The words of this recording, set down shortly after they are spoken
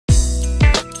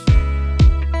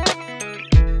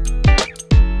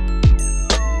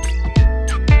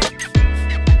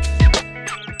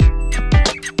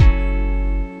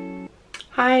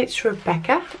it's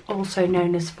Rebecca, also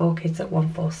known as 4Kids at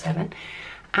 147,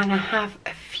 and I have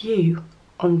a few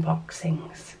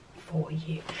unboxings for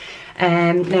you.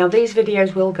 Now these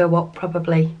videos will go up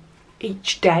probably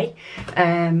each day.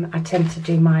 I tend to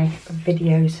do my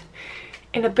videos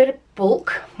in a bit of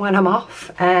bulk when I'm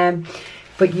off,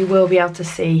 but you will be able to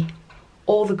see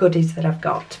all the goodies that I've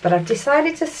got. But I've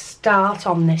decided to start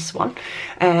on this one.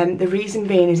 The reason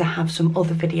being is I have some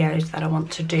other videos that I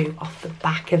want to do off the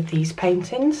back of these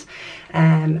paintings,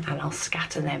 and I'll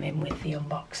scatter them in with the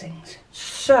unboxings.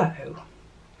 So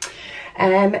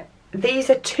these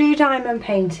are 2 diamond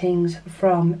paintings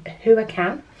from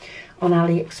Huacan on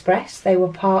AliExpress. They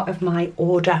were part of my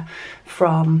order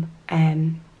from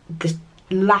the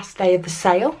last day of the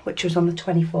sale, which was on the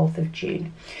 24th of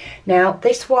June. Now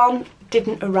this one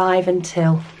didn't arrive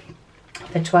until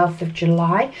the 12th of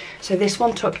July, so this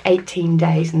one took 18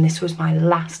 days, and this was my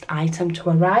last item to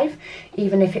arrive,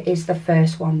 even if it is the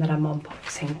first one that I'm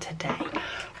unboxing today.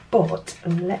 But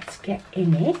let's get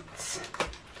in it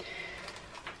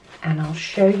and I'll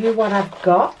show you what I've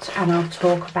got, and I'll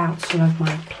talk about some of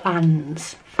my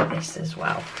plans for this as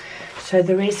well. So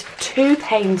there is 2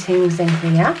 paintings in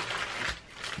here.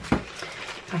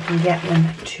 I can get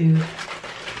them to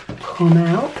come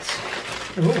out.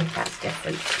 Oh, that's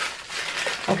different.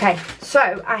 Okay,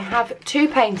 so I have 2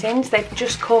 paintings. They've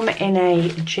just come in a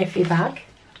jiffy bag.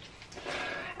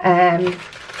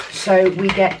 So we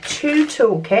get 2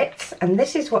 toolkits, and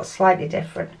this is what's slightly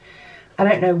different. I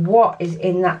don't know what is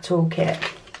in that toolkit,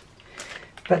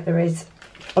 but there is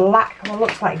black, well,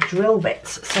 looks like drill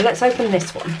bits. So let's open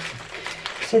this one.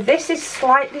 So this is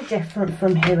slightly different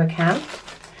from Huacan.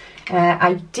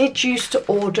 I did used to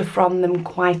order from them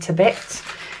quite a bit,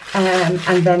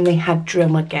 and then they had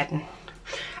Drillmageddon.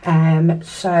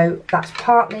 So that's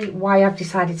partly why I've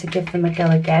decided to give them a go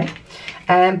again.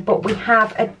 But we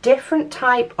have a different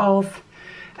type of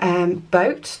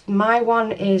boat. My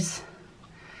one is,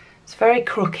 it's very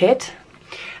crooked,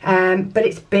 but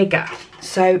it's bigger.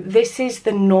 So this is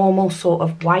the normal sort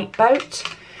of white boat.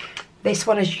 This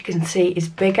one, as you can see, is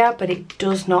bigger, but it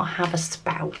does not have a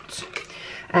spout.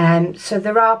 So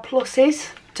there are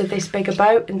pluses to this bigger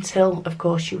boat until, of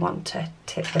course, you want to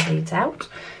tip the beads out.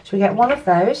 So we get one of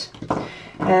those.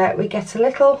 We get a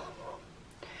little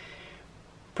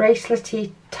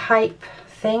bracelety type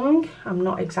thing. I'm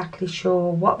not exactly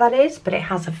sure what that is, but it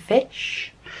has a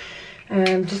fish.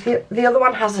 Just the other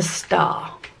one has a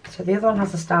star. So the other one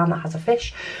has a star and that has a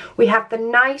fish. We have the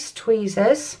nice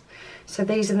tweezers. So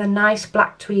these are the nice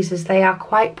black tweezers. They are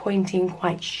quite pointy and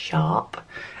quite sharp,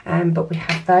 but we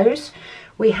have those.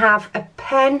 We have a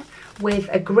pen with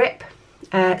a grip,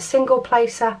 single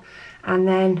placer, and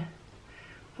then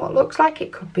what looks like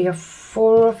it could be a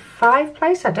 4 or 5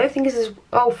 placer. I don't think it says,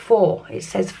 oh, 4. It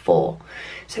says 4.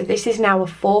 So this is now a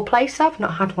 4 placer. I've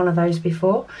not had one of those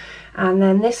before. And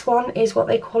then this one is what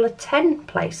they call a 10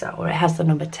 placer, or it has the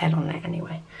number 10 on it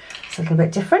anyway. It's a little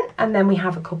bit different. And then we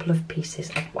have a couple of pieces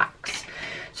of wax.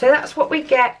 So that's what we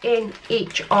get in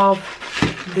each of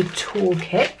the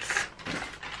toolkits.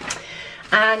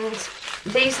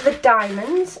 And these are the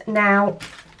diamonds. Now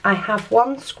I have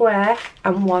 1 square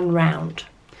and 1 round.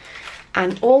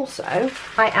 And also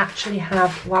I actually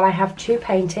have, while I have 2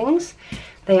 paintings,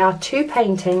 they are 2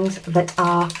 paintings that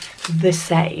are the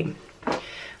same.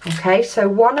 Okay, so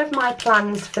one of my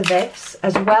plans for this,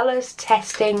 as well as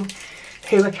testing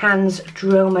Huacan's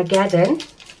Drillmageddon,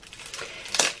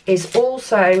 is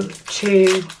also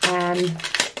to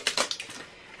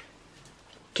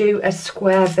do a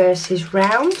square versus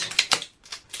round.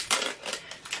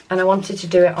 And I wanted to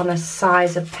do it on a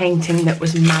size of painting that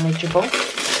was manageable.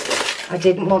 I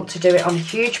didn't want to do it on a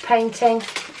huge painting.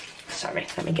 Sorry,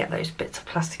 let me get those bits of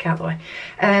plastic out of the way.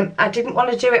 I didn't want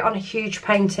to do it on a huge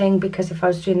painting because if I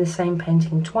was doing the same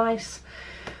painting twice,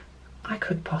 I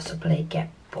could possibly get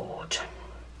bored.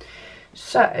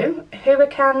 So,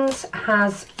 Huacan's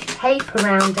has tape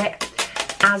around it,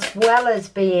 as well as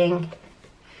being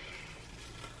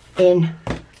in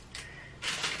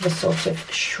the sort of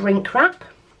shrink wrap.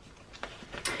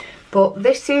 But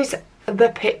this is the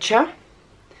picture.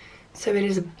 So it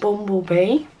is a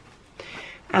bumblebee.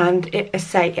 And it, as I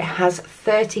say, it has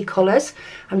 30 colours.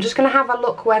 I'm just going to have a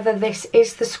look whether this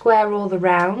is the square or the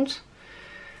round,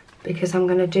 because I'm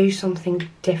going to do something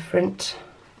different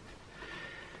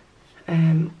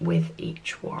with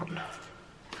each one.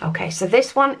 Okay, so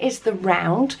this one is the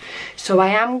round, so I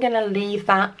am going to leave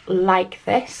that like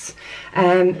this.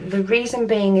 The reason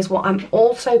being is what I'm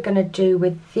also going to do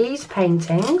with these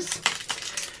paintings,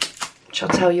 which I'll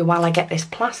tell you while I get this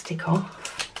plastic off.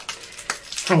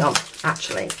 Hang on,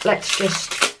 actually, let's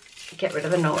just get rid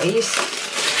of the noise.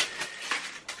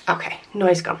 Okay,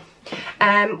 noise gone.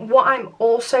 What I'm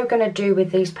also going to do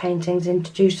with these paintings is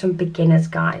to do some beginner's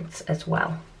guides as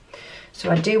well. So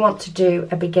I do want to do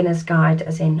a beginner's guide,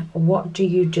 as in what do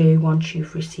you do once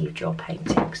you've received your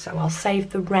painting. So I'll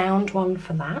save the round one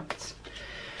for that.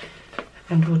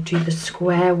 And we'll do the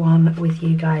square one with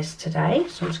you guys today.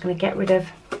 So I'm just going to get rid of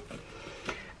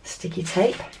sticky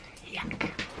tape. Yuck.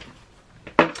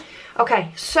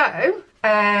 Okay, so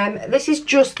this is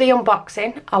just the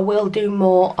unboxing. I will do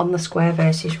more on the square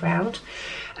versus round.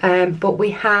 But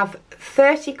we have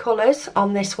 30 colours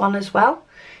on this one as well.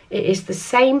 It is the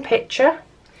same picture,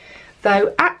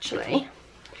 though actually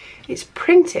it's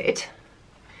printed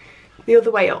the other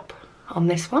way up on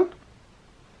this one.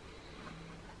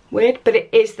 Weird, but it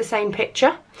is the same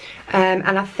picture.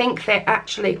 And I think they're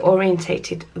actually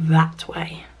orientated that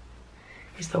way,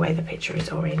 is the way the picture is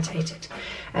orientated.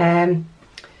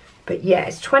 But yeah,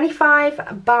 it's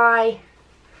 25 by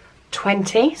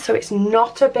 20, so it's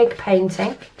not a big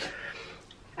painting.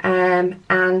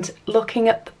 And looking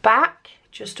at the back,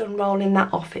 just unrolling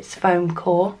that off its foam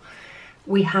core,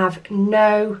 we have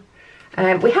no,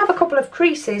 we have a couple of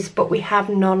creases, but we have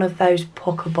none of those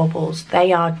pucker bubbles.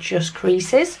 They are just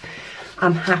creases.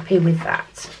 I'm happy with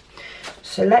that.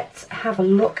 So let's have a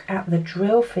look at the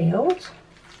drill field.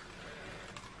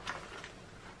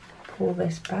 Pull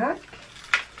this back.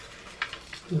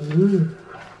 Ooh,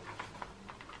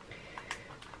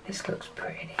 this looks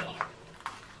pretty.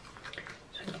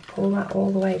 So I'm going to pull that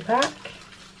all the way back.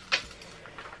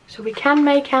 So we can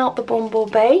make out the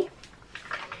bumblebee.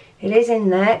 It is in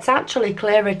there. It's actually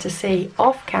clearer to see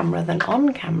off camera than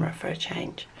on camera for a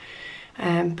change.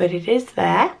 But it is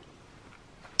there.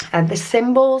 And the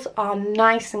symbols are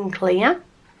nice and clear,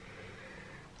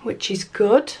 which is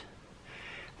good.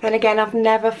 Then again, I've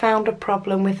never found a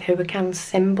problem with Huacan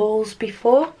symbols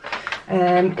before.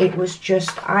 It was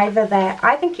just either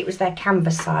I think it was their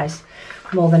canvas size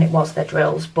more than it was their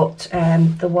drills, but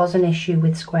there was an issue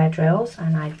with square drills,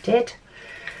 and I did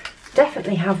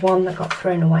definitely have one that got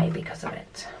thrown away because of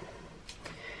it.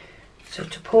 So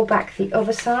to pull back the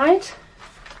other side,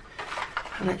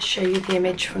 and let's show you the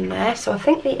image from there. So I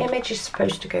think the image is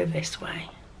supposed to go this way.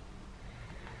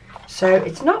 So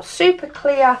it's not super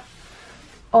clear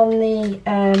on the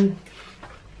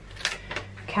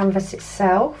canvas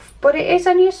itself, but it is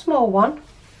only a small one.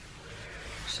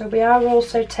 So we are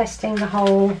also testing the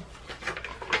whole,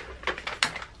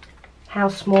 how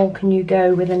small can you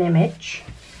go with an image.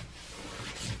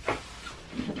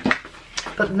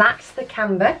 But that's the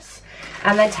canvas.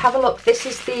 And then to have a look, this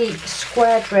is the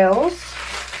square drills.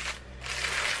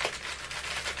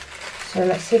 So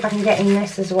let's see if I can get in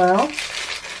this as well.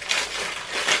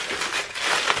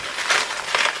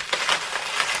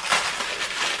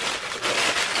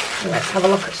 Let's have a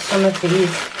look at some of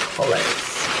these colours.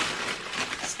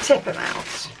 Let's tip them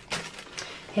out.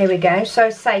 Here we go. So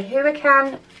say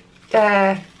Huacan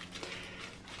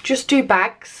just do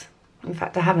bags. In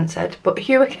fact, I haven't said, but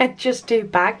Huacan just do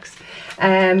bags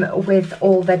with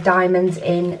all the diamonds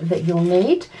in that you'll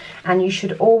need. And you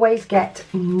should always get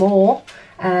more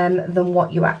than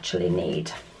what you actually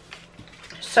need.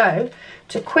 So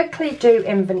to quickly do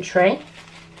inventory,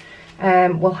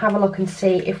 we'll have a look and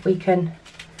see if we can.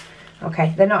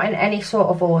 Okay, they're not in any sort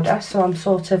of order, so I'm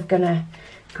sort of going to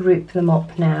group them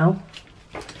up now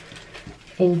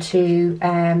into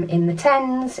in the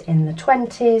 10s, in the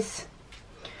 20s,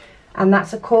 and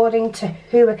that's according to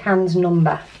Huacan's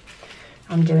number.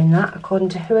 I'm doing that according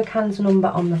to Huacan's number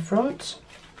on the front.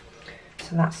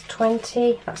 So that's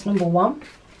 20, that's number 1.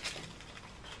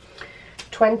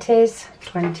 20s,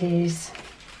 20s,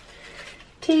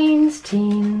 teens,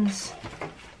 teens.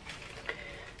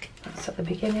 That's at the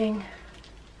beginning.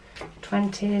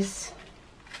 20s,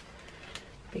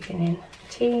 beginning,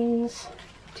 teens,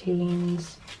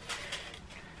 teens,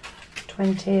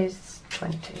 20s,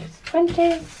 20s,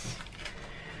 20s,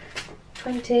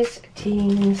 20s,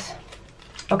 teens.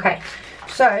 Okay,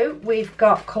 so we've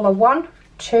got colour 1,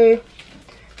 2,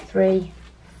 3,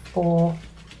 4,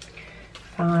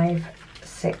 5,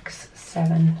 6,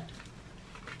 7,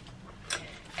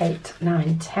 8,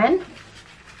 9, 10.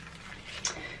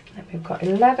 Then we've got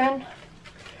 11,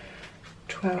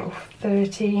 12,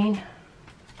 13,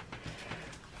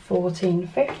 14,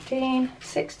 15,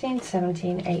 16,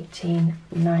 17, 18,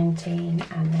 19,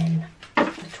 and then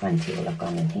the 20 will have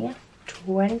gone in here.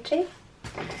 20,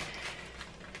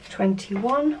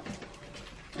 21,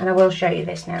 and I will show you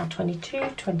this now. 22,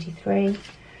 23,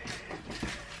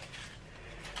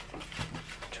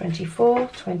 24,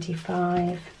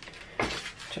 25,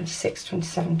 26,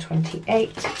 27,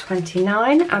 28,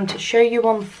 29, and to show you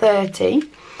on 30,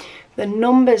 the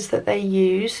numbers that they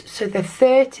use. So the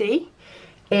 30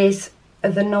 is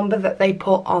the number that they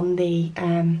put on the,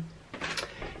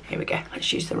 here we go,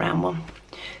 let's use the round one.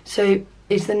 So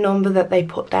is the number that they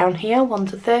put down here, 1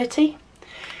 to 30.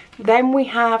 Then we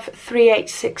have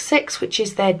 3866, which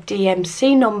is their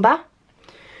DMC number,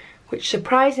 which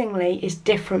surprisingly is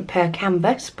different per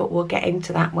canvas, but we'll get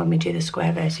into that when we do the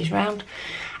square versus round.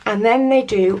 And then they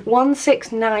do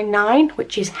 1699,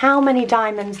 which is how many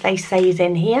diamonds they say is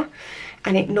in here,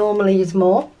 and it normally is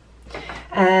more.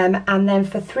 And then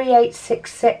for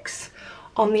 3866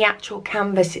 on the actual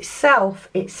canvas itself,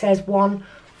 it says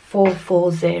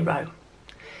 1440.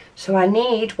 So I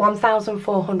need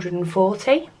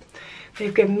 1440.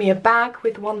 They've given me a bag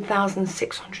with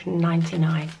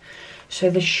 1699. So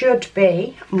there should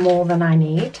be more than I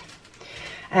need.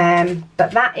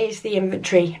 But that is the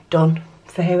inventory done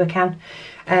for Huacan.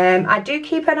 I do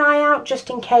keep an eye out just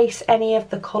in case any of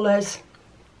the colours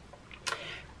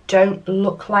don't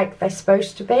look like they're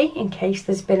supposed to be, in case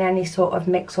there's been any sort of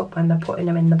mix up when they're putting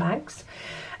them in the bags.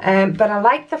 But I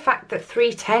like the fact that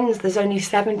 310s, there's only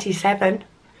 77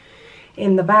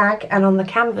 in the bag, and on the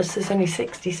canvas there's only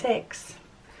 66.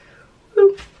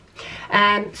 Woo.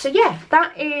 So yeah,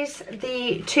 that is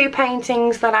the 2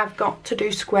 paintings that I've got to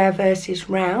do square versus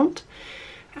round,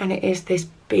 and it is this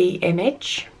bee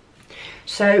image.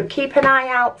 So keep an eye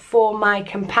out for my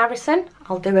comparison.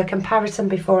 I'll do a comparison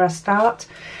before I start,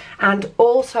 and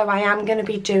also I am going to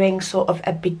be doing sort of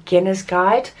a beginner's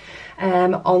guide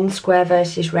on square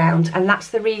versus round, and that's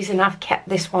the reason I've kept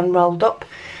this one rolled up.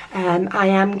 I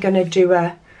am going to do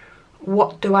a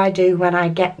what do I do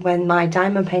when my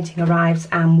diamond painting arrives,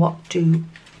 and what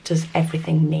does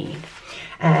everything mean.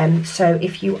 So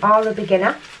if you are a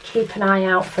beginner, keep an eye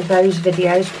out for those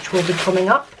videos which will be coming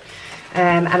up,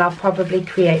 and I'll probably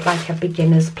create like a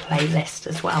beginner's playlist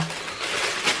as well,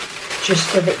 just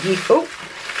so that you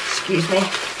excuse me,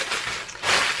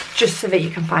 just so that you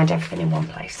can find everything in one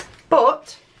place.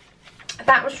 But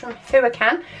that was from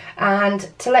Huacan, and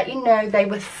to let you know, they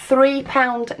were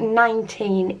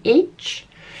 £3.19 each,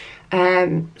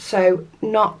 so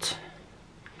not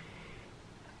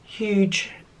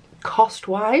huge cost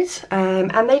wise,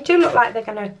 and they do look like they're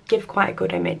going to give quite a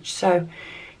good image. So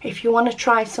if you want to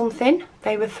try something,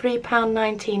 they were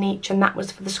 £3.19 each, and that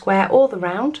was for the square or the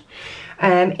round.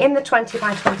 In the 20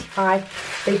 by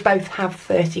 25, they both have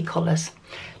 30 colours.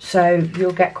 So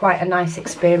you'll get quite a nice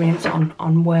experience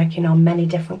on working on many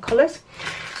different colours.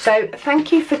 So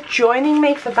thank you for joining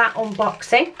me for that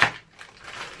unboxing.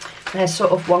 There's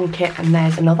sort of one kit and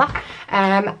there's another.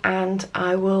 And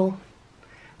I will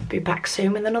be back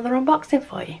soon with another unboxing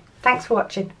for you. Thanks for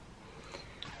watching.